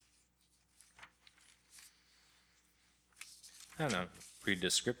And I'll read the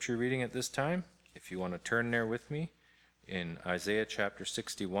scripture reading at this time. If you want to turn there with me in Isaiah chapter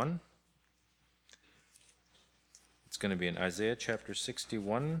 61. It's going to be in Isaiah chapter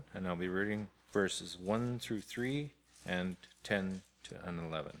 61, and I'll be reading verses 1 through 3 and 10 and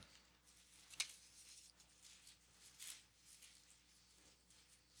 11.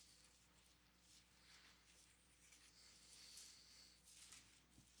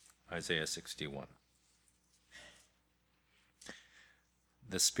 Isaiah 61.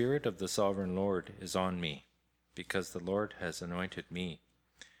 The Spirit of the Sovereign Lord is on me, because the Lord has anointed me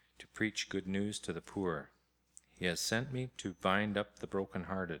to preach good news to the poor. He has sent me to bind up the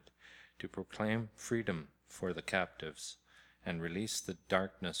brokenhearted, to proclaim freedom for the captives, and release the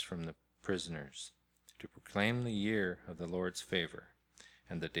darkness from the prisoners, to proclaim the year of the Lord's favor,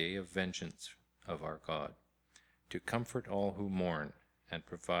 and the day of vengeance of our God, to comfort all who mourn, and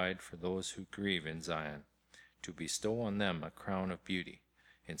provide for those who grieve in Zion, to bestow on them a crown of beauty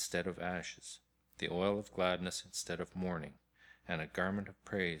instead of ashes, the oil of gladness instead of mourning, and a garment of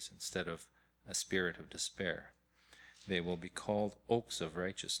praise instead of a spirit of despair. They will be called oaks of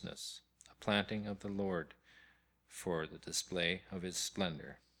righteousness, a planting of the Lord for the display of his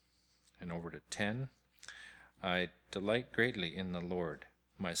splendor. And over to 10. I delight greatly in the Lord.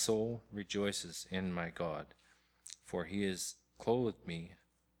 My soul rejoices in my God, for he has clothed me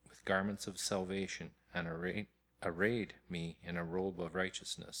with garments of salvation and arrayed me in a robe of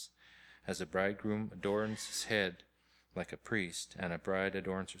righteousness. As a bridegroom adorns his head like a priest, and a bride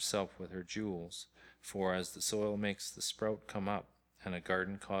adorns herself with her jewels. For as the soil makes the sprout come up, and a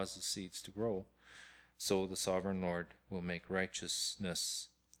garden causes seeds to grow, so the sovereign Lord will make righteousness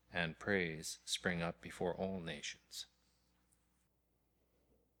and praise spring up before all nations.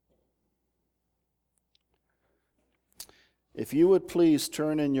 If you would please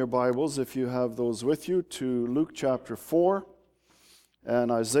turn in your Bibles, if you have those with you, to Luke chapter 4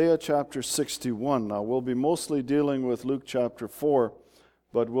 and Isaiah chapter 61. Now, we'll be mostly dealing with Luke chapter 4,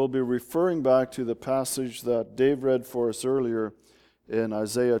 but we'll be referring back to the passage that Dave read for us earlier in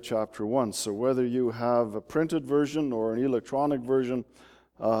Isaiah chapter 1. So whether you have a printed version or an electronic version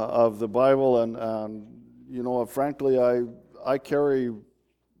of the Bible, and frankly, I carry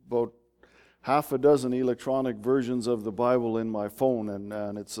about half a dozen electronic versions of the Bible in my phone,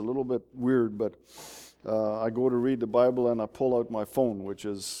 and it's a little bit weird, but I go to read the Bible and I pull out my phone, which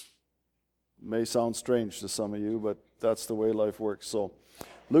may sound strange to some of you, but that's the way life works. So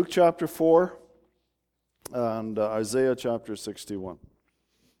Luke chapter 4 and Isaiah chapter 61.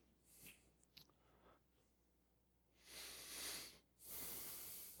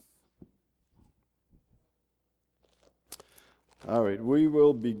 All right, we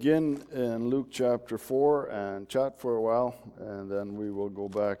will begin in Luke chapter 4 and chat for a while, and then we will go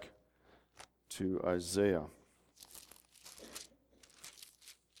back to Isaiah.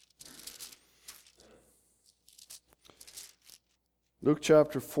 Luke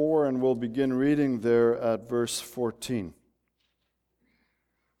chapter 4, and we'll begin reading there at verse 14.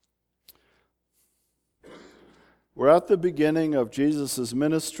 We're at the beginning of Jesus'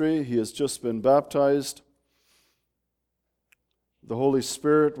 ministry. He has just been baptized. The Holy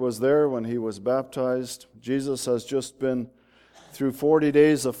Spirit was there when he was baptized. Jesus has just been through 40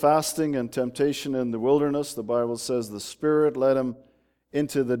 days of fasting and temptation in the wilderness. The Bible says the Spirit led him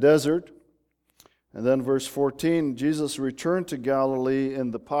into the desert. And then verse 14, Jesus returned to Galilee in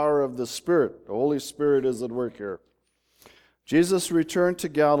the power of the Spirit. The Holy Spirit is at work here. Jesus returned to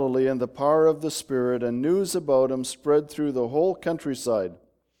Galilee in the power of the Spirit, and news about him spread through the whole countryside.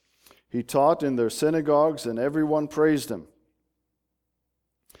 He taught in their synagogues, and everyone praised him.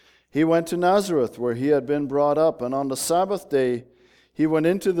 He went to Nazareth, where he had been brought up, and on the Sabbath day he went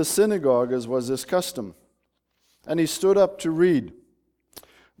into the synagogue, as was his custom. And he stood up to read.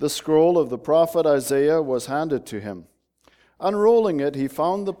 The scroll of the prophet Isaiah was handed to him. Unrolling it, he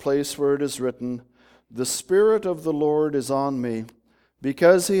found the place where it is written, "The Spirit of the Lord is on me,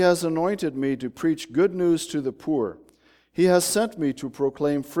 because he has anointed me to preach good news to the poor. He has sent me to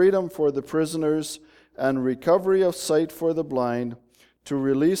proclaim freedom for the prisoners and recovery of sight for the blind, to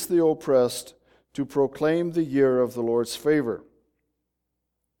release the oppressed, to proclaim the year of the Lord's favor."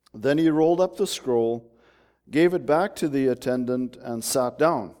 Then he rolled up the scroll, gave it back to the attendant, and sat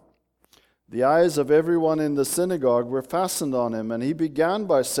down. The eyes of everyone in the synagogue were fastened on him, and he began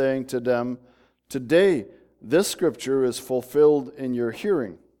by saying to them, "Today this scripture is fulfilled in your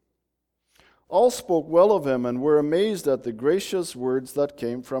hearing." All spoke well of him and were amazed at the gracious words that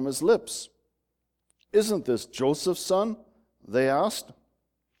came from his lips. "Isn't this Joseph's son?" they asked.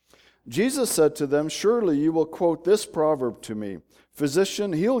 Jesus said to them, "Surely you will quote this proverb to me,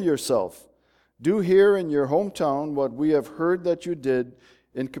 'Physician, heal yourself. Do here in your hometown what we have heard that you did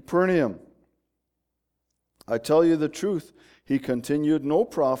in Capernaum. I tell you the truth, he continued, no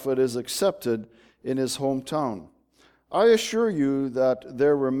prophet is accepted in his hometown. I assure you that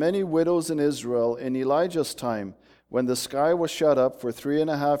there were many widows in Israel in Elijah's time, when the sky was shut up for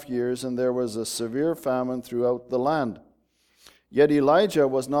 3.5 years, and there was a severe famine throughout the land. Yet Elijah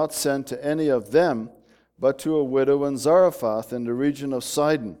was not sent to any of them, but to a widow in Zarephath in the region of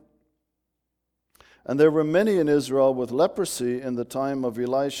Sidon. And there were many in Israel with leprosy in the time of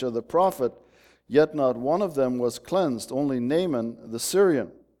Elisha the prophet, yet not one of them was cleansed, only Naaman the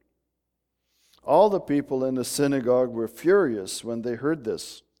Syrian. All the people in the synagogue were furious when they heard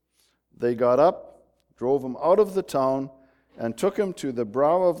this. They got up, drove him out of the town, and took him to the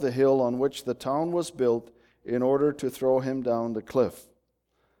brow of the hill on which the town was built in order to throw him down the cliff.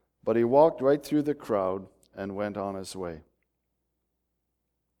 But he walked right through the crowd and went on his way.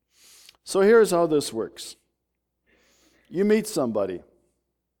 So here's how this works. You meet somebody.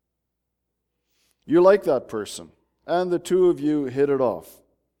 You like that person, and the two of you hit it off.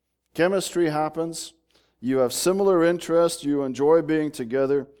 Chemistry happens. You have similar interests. You enjoy being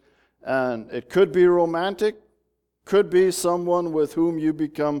together. And it could be romantic, could be someone with whom you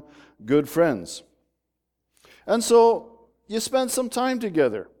become good friends. And so you spend some time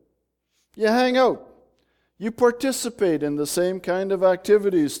together. You hang out. You participate in the same kind of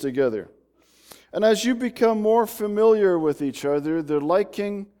activities together. And as you become more familiar with each other, the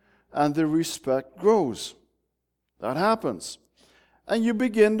liking and the respect grows. That happens. And you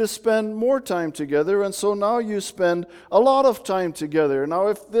begin to spend more time together, and so now you spend a lot of time together. Now,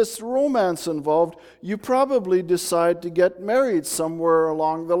 if this romance involved, you probably decide to get married somewhere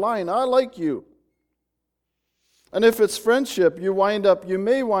along the line. I like you. And if it's friendship, you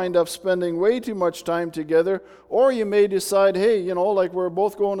may wind up spending way too much time together, or you may decide, hey, like we're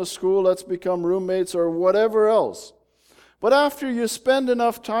both going to school, let's become roommates or whatever else. But after you spend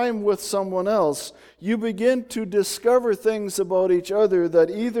enough time with someone else, you begin to discover things about each other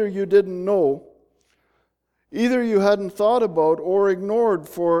that either you didn't know, either you hadn't thought about, or ignored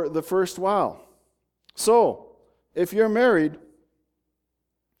for the first while. So, if you're married,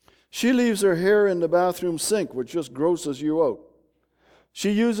 she leaves her hair in the bathroom sink, which just grosses you out. She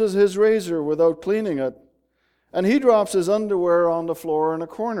uses his razor without cleaning it, and he drops his underwear on the floor in a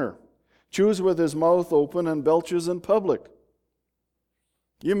corner, chews with his mouth open, and belches in public.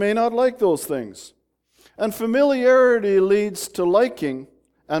 You may not like those things. And familiarity leads to liking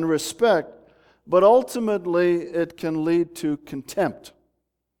and respect, but ultimately it can lead to contempt.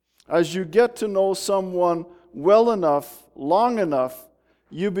 As you get to know someone well enough, long enough,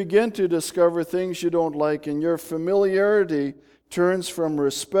 you begin to discover things you don't like, and your familiarity turns from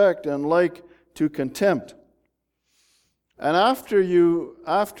respect and like to contempt. And after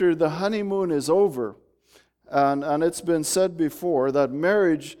the honeymoon is over, and it's been said before that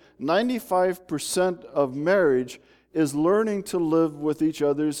marriage, 95% of marriage is learning to live with each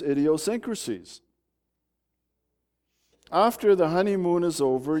other's idiosyncrasies. After the honeymoon is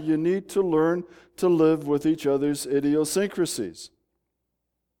over, you need to learn to live with each other's idiosyncrasies.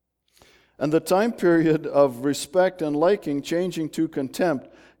 And the time period of respect and liking changing to contempt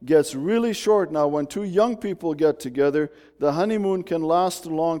gets really short. Now, when two young people get together, the honeymoon can last a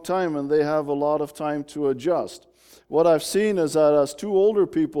long time, and they have a lot of time to adjust. What I've seen is that as two older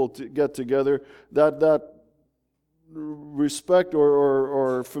people get together, that respect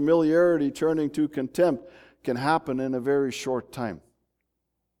or familiarity turning to contempt can happen in a very short time.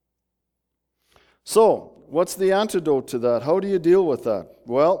 So, what's the antidote to that? How do you deal with that?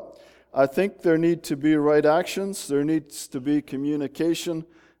 Well, I think there need to be right actions, there needs to be communication,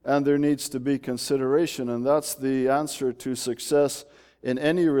 and there needs to be consideration. And that's the answer to success in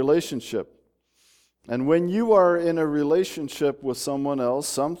any relationship. And when you are in a relationship with someone else,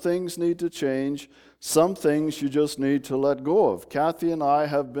 some things need to change, some things you just need to let go of. Kathy and I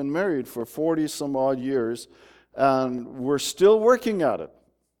have been married for 40 some odd years, and we're still working at it.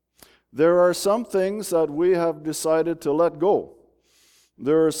 There are some things that we have decided to let go.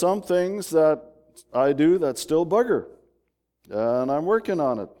 There are some things that I do that still bugger, and I'm working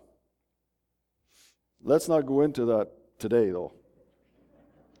on it. Let's not go into that today, though.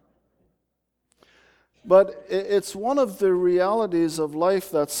 But it's one of the realities of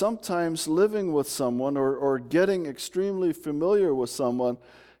life that sometimes living with someone or getting extremely familiar with someone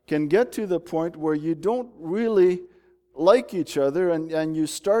can get to the point where you don't really like each other, and you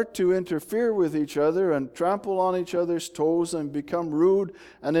start to interfere with each other and trample on each other's toes and become rude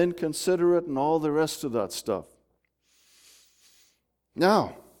and inconsiderate and all the rest of that stuff.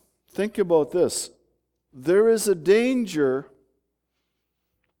 Now, think about this. There is a danger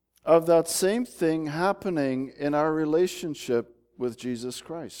of that same thing happening in our relationship with Jesus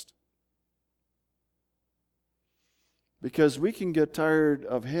Christ. Because we can get tired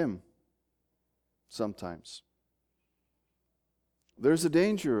of Him sometimes. There's a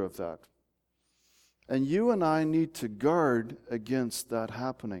danger of that. And you and I need to guard against that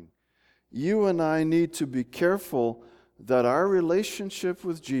happening. You and I need to be careful that our relationship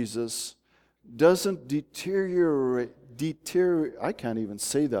with Jesus doesn't deteriorate, I can't even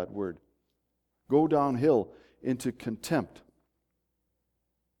say that word, go downhill into contempt.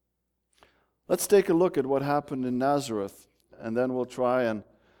 Let's take a look at what happened in Nazareth, and then we'll try and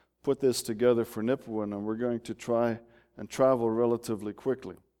put this together for Nipawin, and we're going to try and travel relatively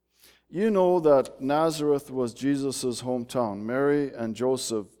quickly. You know that Nazareth was Jesus' hometown. Mary and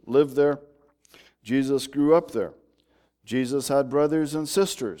Joseph lived there. Jesus grew up there. Jesus had brothers and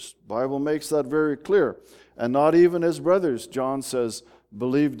sisters. The Bible makes that very clear. And not even his brothers, John says,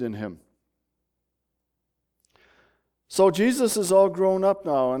 believed in him. So Jesus is all grown up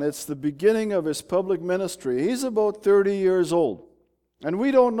now, and it's the beginning of his public ministry. He's about 30 years old. And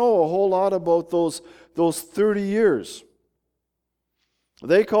we don't know a whole lot about those 30 years.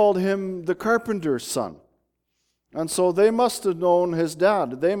 They called him the carpenter's son. And so they must have known his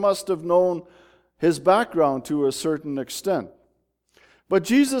dad. They must have known his background to a certain extent. But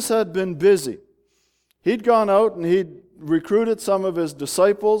Jesus had been busy. He'd gone out and he'd recruited some of his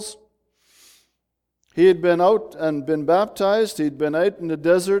disciples. He had been out and been baptized. He'd been out in the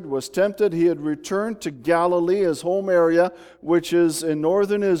desert, was tempted. He had returned to Galilee, his home area, which is in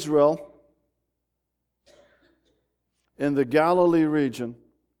northern Israel, in the Galilee region.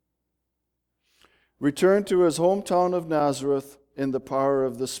 Returned to his hometown of Nazareth in the power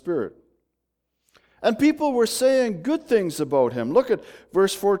of the Spirit. And people were saying good things about him. Look at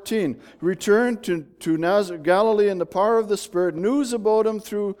verse 14. Returned to Nazareth, Galilee in the power of the Spirit. News about him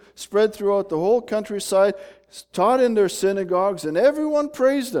spread throughout the whole countryside. Taught in their synagogues, and everyone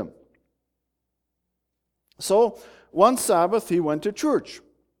praised him. So, one Sabbath he went to church.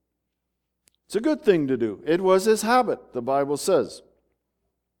 It's a good thing to do. It was his habit, the Bible says.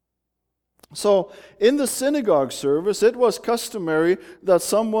 So, in the synagogue service, it was customary that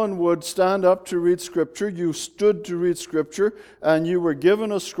someone would stand up to read Scripture. You stood to read Scripture, and you were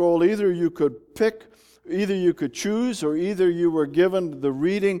given a scroll. Either you could choose, or either you were given the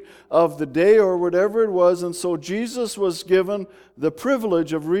reading of the day, or whatever it was. And so Jesus was given the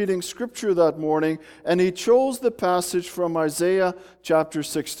privilege of reading Scripture that morning, and he chose the passage from Isaiah chapter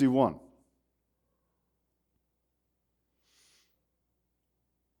 61.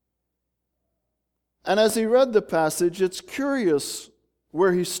 And as he read the passage, it's curious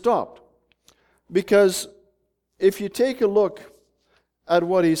where he stopped. Because if you take a look at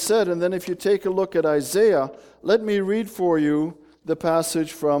what he said, and then if you take a look at Isaiah, let me read for you the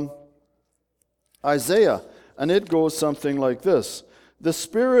passage from Isaiah. And it goes something like this. The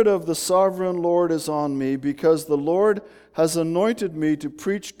Spirit of the Sovereign Lord is on me, because the Lord has anointed me to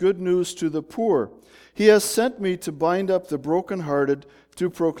preach good news to the poor. He has sent me to bind up the brokenhearted, to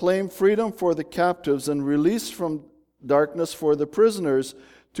proclaim freedom for the captives and release from darkness for the prisoners,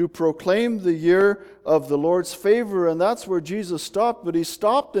 to proclaim the year of the Lord's favor. And that's where Jesus stopped, but he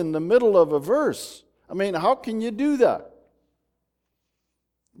stopped in the middle of a verse. I mean, how can you do that?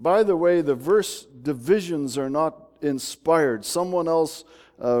 By the way, the verse divisions are not inspired. Someone else,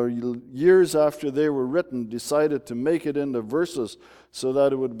 years after they were written, decided to make it into verses so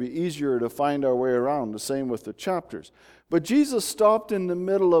that it would be easier to find our way around. The same with the chapters. But Jesus stopped in the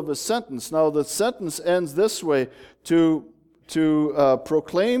middle of a sentence. Now the sentence ends this way, to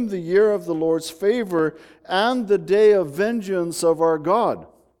proclaim the year of the Lord's favor and the day of vengeance of our God.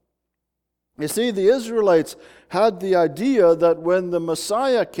 You see, the Israelites had the idea that when the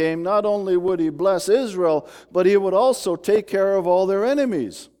Messiah came, not only would he bless Israel, but he would also take care of all their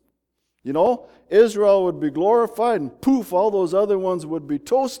enemies. You know, Israel would be glorified, and poof, all those other ones would be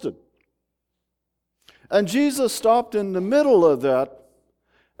toasted. And Jesus stopped in the middle of that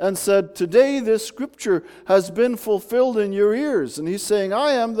and said, today this scripture has been fulfilled in your ears. And he's saying,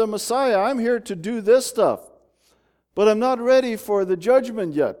 I am the Messiah. I'm here to do this stuff. But I'm not ready for the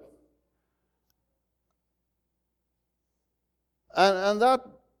judgment yet. And that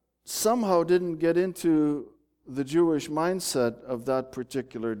somehow didn't get into the Jewish mindset of that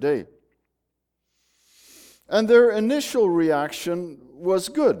particular day. And their initial reaction was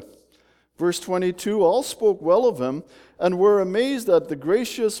good. Verse 22, all spoke well of him and were amazed at the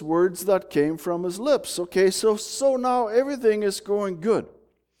gracious words that came from his lips. Okay, so now everything is going good.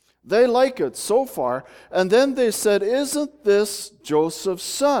 They like it so far. And then they said, isn't this Joseph's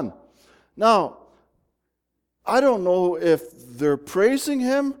son? Now, I don't know if they're praising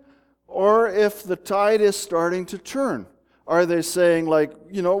him or if the tide is starting to turn. Are they saying, like,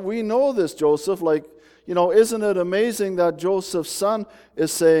 we know this, Joseph, like, isn't it amazing that Joseph's son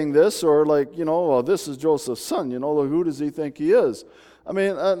is saying this? Or like, well, this is Joseph's son, who does he think he is? I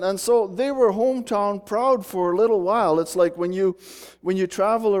mean, and so they were hometown proud for a little while. It's like when you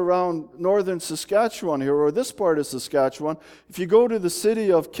travel around northern Saskatchewan here, or this part of Saskatchewan, if you go to the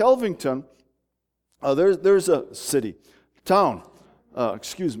city of Kelvington, there's a town,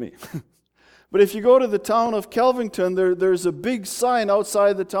 excuse me. But if you go to the town of Kelvington, there's a big sign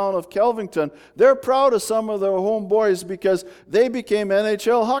outside the town of Kelvington. They're proud of some of their homeboys because they became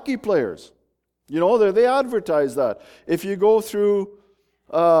NHL hockey players. They advertise that. If you go through,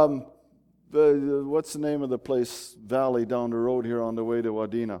 what's the name of the place, valley down the road here on the way to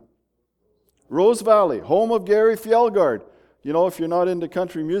Wadena? Rose Valley, home of Gary Fjellgard. If you're not into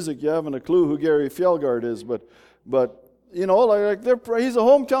country music, you haven't a clue who Gary Fjellgard is, but he's a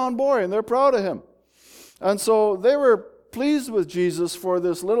hometown boy, and they're proud of him. And so they were pleased with Jesus for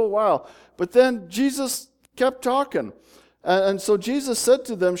this little while. But then Jesus kept talking. And so Jesus said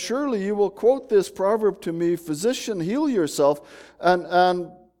to them, "Surely you will quote this proverb to me, 'Physician, heal yourself.'" And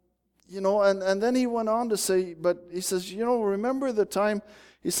then he went on to say, but he says, remember the time,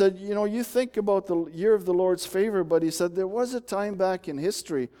 he said, you think about the year of the Lord's favor, but he said there was a time back in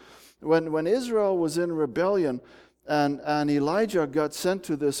history when Israel was in rebellion, and Elijah got sent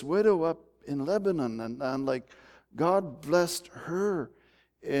to this widow up in Lebanon, and like God blessed her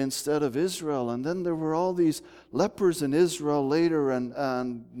instead of Israel. And then there were all these lepers in Israel later,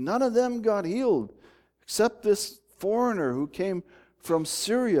 and none of them got healed except this foreigner who came from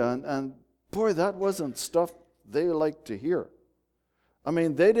Syria. And boy, that wasn't stuff they liked to hear. I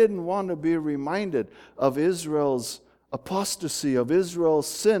mean, they didn't want to be reminded of Israel's apostasy, of Israel's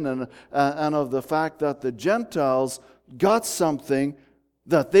sin, and of the fact that the Gentiles got something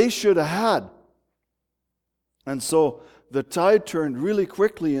that they should have had. And so the tide turned really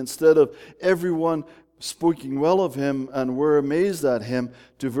quickly. Instead of everyone speaking well of him and were amazed at him,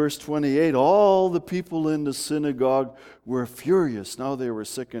 to verse 28, all the people in the synagogue were furious. Now they were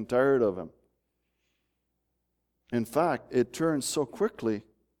sick and tired of him. In fact, it turned so quickly,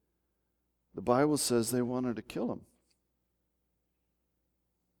 the Bible says they wanted to kill him.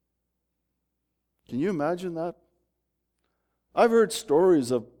 Can you imagine that? I've heard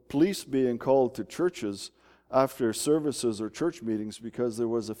stories of police being called to churches after services or church meetings because there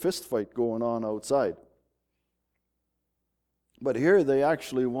was a fist fight going on outside. But here they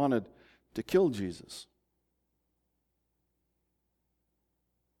actually wanted to kill Jesus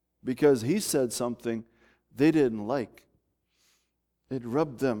because he said something they didn't like. It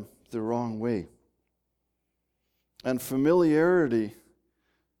rubbed them the wrong way. And familiarity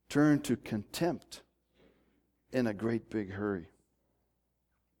turned to contempt in a great big hurry.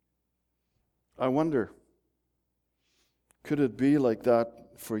 I wonder, could it be like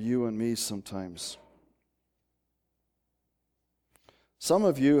that for you and me sometimes? Some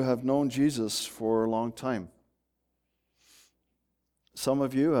of you have known Jesus for a long time. Some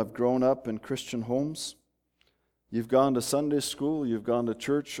of you have grown up in Christian homes. You've gone to Sunday school, you've gone to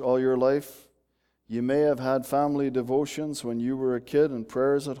church all your life. You may have had family devotions when you were a kid and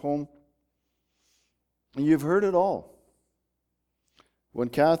prayers at home. And you've heard it all. When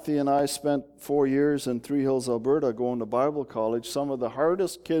Kathy and I spent 4 years in Three Hills, Alberta, going to Bible college, some of the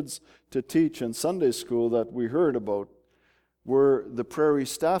hardest kids to teach in Sunday school that we heard about were the Prairie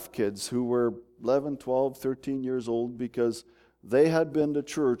staff kids who were 11, 12, 13 years old because they had been to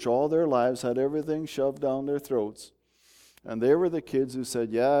church all their lives, had everything shoved down their throats. And they were the kids who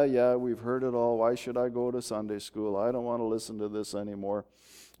said, yeah, we've heard it all. Why should I go to Sunday school? I don't want to listen to this anymore.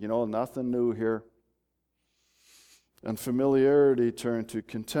 Nothing new here. And familiarity turned to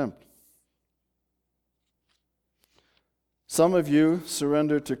contempt. Some of you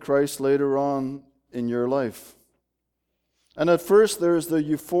surrendered to Christ later on in your life. And at first there's the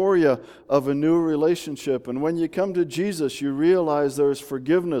euphoria of a new relationship. And when you come to Jesus, you realize there's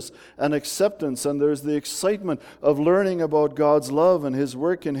forgiveness and acceptance, and there's the excitement of learning about God's love and His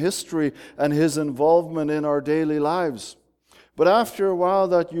work in history and His involvement in our daily lives. But after a while,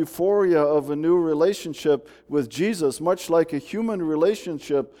 that euphoria of a new relationship with Jesus, much like a human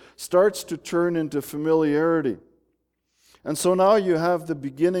relationship, starts to turn into familiarity. And so now you have the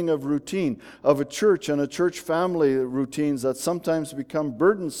beginning of routine, of a church and a church family routines that sometimes become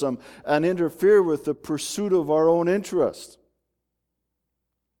burdensome and interfere with the pursuit of our own interest.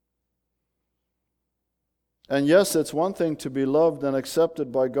 And yes, it's one thing to be loved and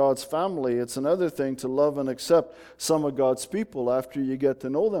accepted by God's family. It's another thing to love and accept some of God's people after you get to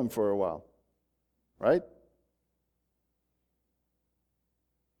know them for a while. Right?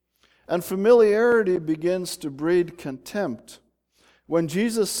 And familiarity begins to breed contempt when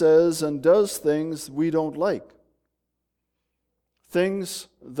Jesus says and does things we don't like. Things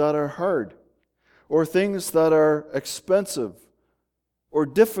that are hard, or things that are expensive, or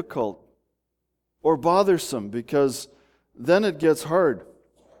difficult, or bothersome, because then it gets hard.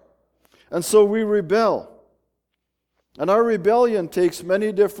 And so we rebel. And our rebellion takes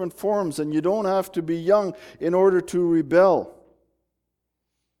many different forms, and you don't have to be young in order to rebel.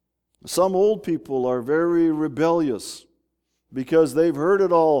 Some old people are very rebellious because they've heard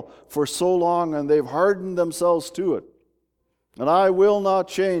it all for so long and they've hardened themselves to it. And I will not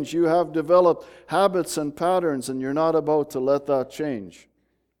change. You have developed habits and patterns, and you're not about to let that change.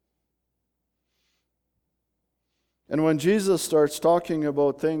 And when Jesus starts talking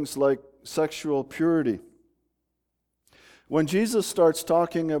about things like sexual purity, when Jesus starts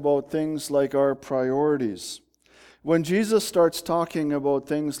talking about things like our priorities, when Jesus starts talking about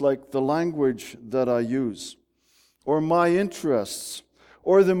things like the language that I use, or my interests,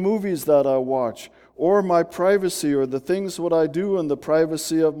 or the movies that I watch, or my privacy, or the things what I do in the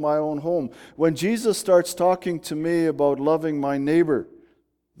privacy of my own home, when Jesus starts talking to me about loving my neighbor,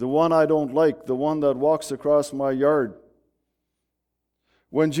 the one I don't like, the one that walks across my yard,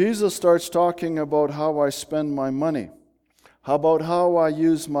 when Jesus starts talking about how I spend my money, about how I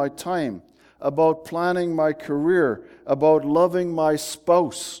use my time, about planning my career, about loving my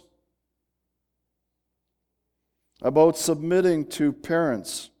spouse, about submitting to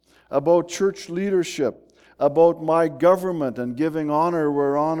parents, about church leadership, about my government and giving honor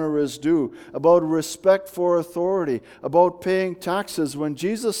where honor is due, about respect for authority, about paying taxes. When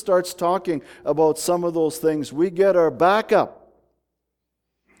Jesus starts talking about some of those things, we get our back up.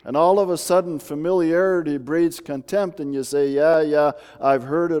 And all of a sudden, familiarity breeds contempt, and you say, yeah, I've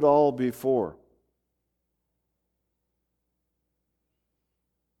heard it all before.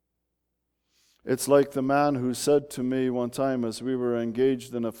 It's like the man who said to me one time as we were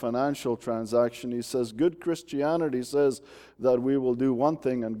engaged in a financial transaction, he says, good Christianity says that we will do one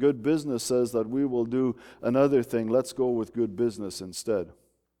thing, and good business says that we will do another thing. Let's go with good business instead.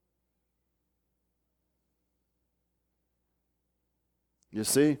 You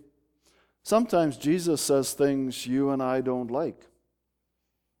see, sometimes Jesus says things you and I don't like.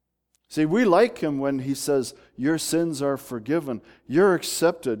 See, we like him when he says, your sins are forgiven, you're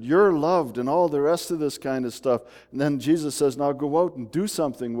accepted, you're loved, and all the rest of this kind of stuff. And then Jesus says, now go out and do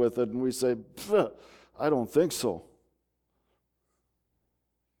something with it. And we say, I don't think so.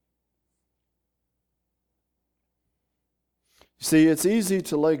 See, it's easy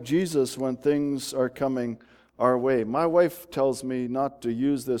to like Jesus when things are coming our way. My wife tells me not to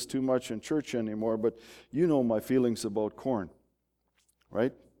use this too much in church anymore, but you know my feelings about corn,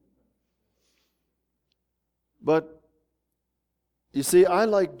 right? But you see, I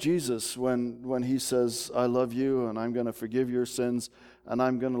like Jesus when he says, I love you and I'm going to forgive your sins and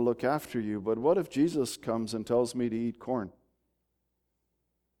I'm going to look after you. But what if Jesus comes and tells me to eat corn?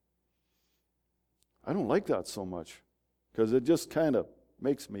 I don't like that so much because it just kind of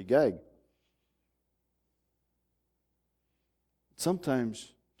makes me gag.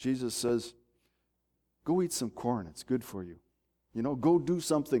 Sometimes Jesus says, go eat some corn, it's good for you. Go do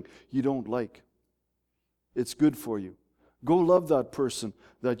something you don't like. It's good for you. Go love that person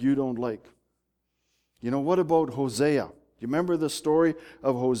that you don't like. What about Hosea? You remember the story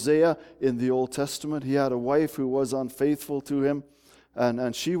of Hosea in the Old Testament? He had a wife who was unfaithful to him,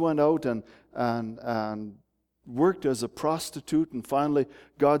 and she went out and worked as a prostitute, and finally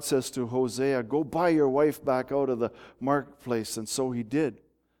God says to Hosea, go buy your wife back out of the marketplace, and so he did.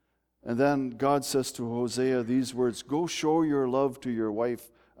 And then God says to Hosea these words, go show your love to your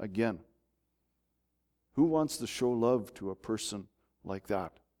wife again. Who wants to show love to a person like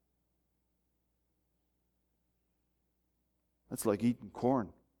that? That's like eating corn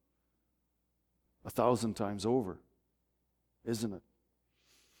 1,000 times over, isn't it?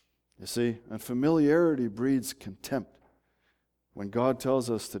 You see, and familiarity breeds contempt when God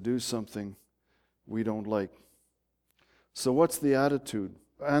tells us to do something we don't like. So what's the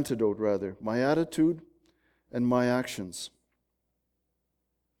antidote? My attitude and my actions.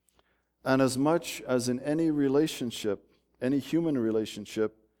 And as much as in any relationship, any human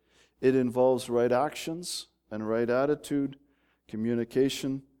relationship, it involves right actions and right attitude,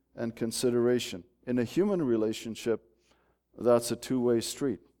 communication and consideration. In a human relationship, that's a two-way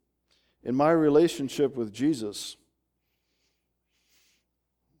street. In my relationship with Jesus,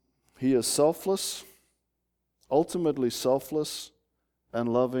 he is selfless, ultimately selfless,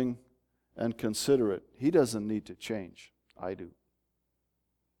 and loving and considerate. He doesn't need to change. I do.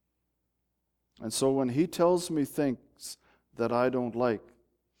 And so when he tells me things that I don't like,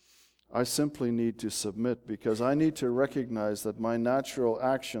 I simply need to submit, because I need to recognize that my natural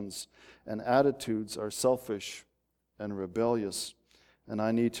actions and attitudes are selfish and rebellious, and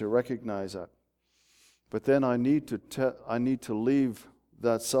I need to recognize that. But then I need to leave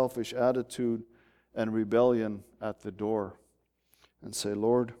that selfish attitude and rebellion at the door and say,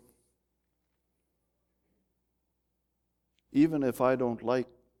 Lord, even if I don't like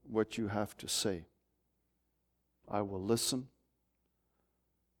what you have to say, I will listen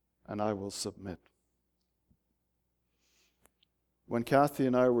and I will submit. When Kathy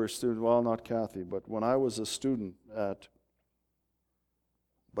and I were students, well, not Kathy, but when I was a student at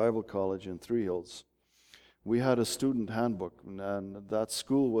Bible College in Three Hills, we had a student handbook, and that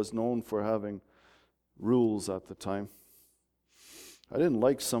school was known for having rules at the time. I didn't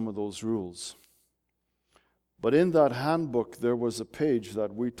like some of those rules. But in that handbook, there was a page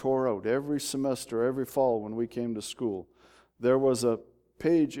that we tore out every semester, every fall when we came to school. There was a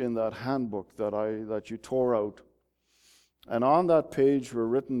page in that handbook that you tore out. And on that page were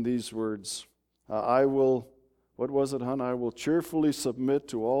written these words, I will cheerfully submit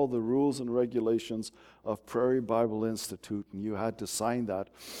to all the rules and regulations of Prairie Bible Institute. And you had to sign that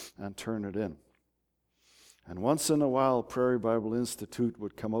and turn it in. And once in a while, Prairie Bible Institute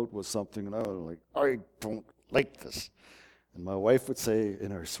would come out with something, and I was like, I don't like this. And my wife would say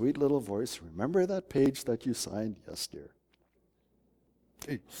in her sweet little voice, remember that page that you signed? Yes, dear.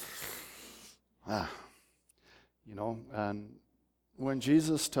 And when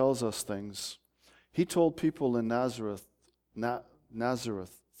Jesus tells us things, he told people in Nazareth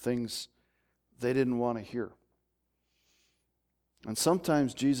things they didn't want to hear. And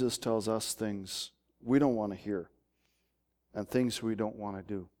sometimes Jesus tells us things we don't want to hear and things we don't want to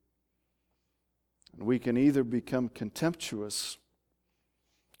do. And we can either become contemptuous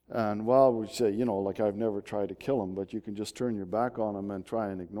and, well, we say, like I've never tried to kill him, but you can just turn your back on him and try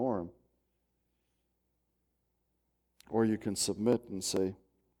and ignore him. Or you can submit and say,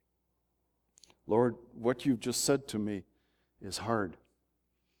 Lord, what you've just said to me is hard,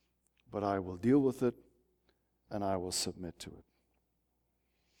 but I will deal with it and I will submit to it.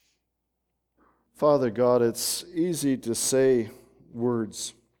 Father God, it's easy to say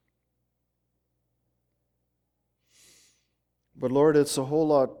words, but Lord, it's a whole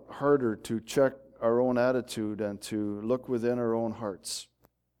lot harder to check our own attitude and to look within our own hearts.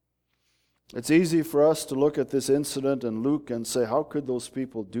 It's easy for us to look at this incident in Luke and say, how could those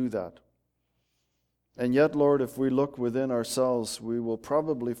people do that? And yet, Lord, if we look within ourselves, we will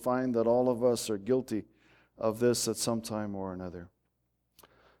probably find that all of us are guilty of this at some time or another.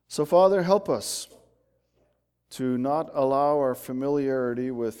 So, Father, help us to not allow our familiarity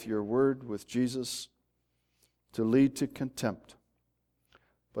with your word, with Jesus, to lead to contempt.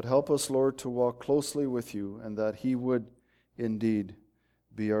 But help us, Lord, to walk closely with you, and that he would indeed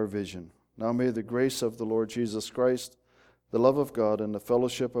be our vision. Now may the grace of the Lord Jesus Christ, the love of God, and the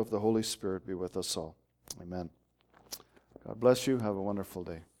fellowship of the Holy Spirit be with us all. Amen. God bless you. Have a wonderful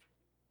day.